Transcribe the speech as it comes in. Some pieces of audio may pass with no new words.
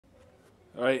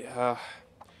Alright,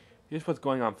 here's what's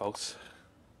going on, folks.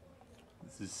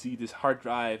 This hard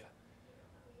drive.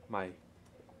 I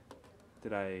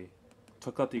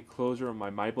took out the enclosure of my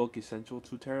MyBook Essential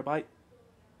 2 terabyte.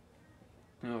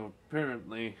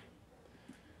 Apparently,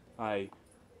 I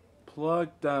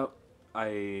took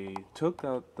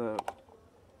out the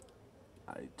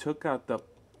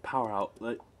power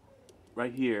outlet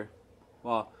right here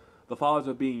while the files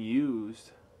are being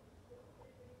used,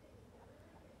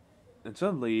 and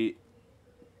suddenly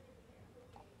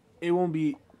it won't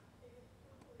be.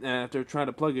 After trying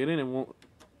to plug it in, it won't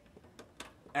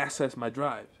access my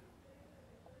drive.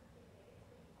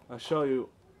 I'll show you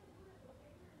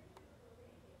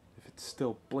if it's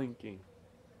still blinking.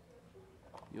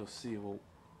 You'll see.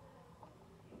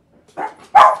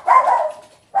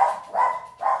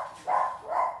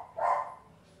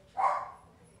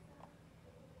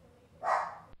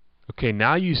 Okay,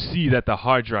 now you see that the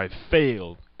hard drive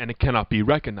failed and it cannot be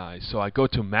recognized. So I go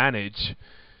to manage,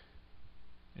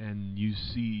 and you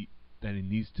see that it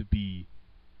needs to be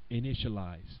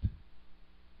initialized.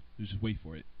 Just wait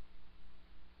for it.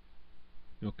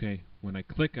 Okay, when I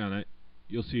click on it,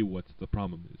 you'll see what the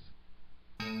problem is.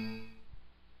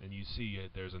 And you see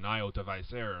there's an IO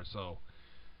device error, so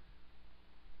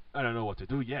I don't know what to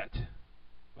do yet,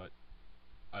 but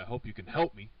I hope you can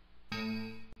help me.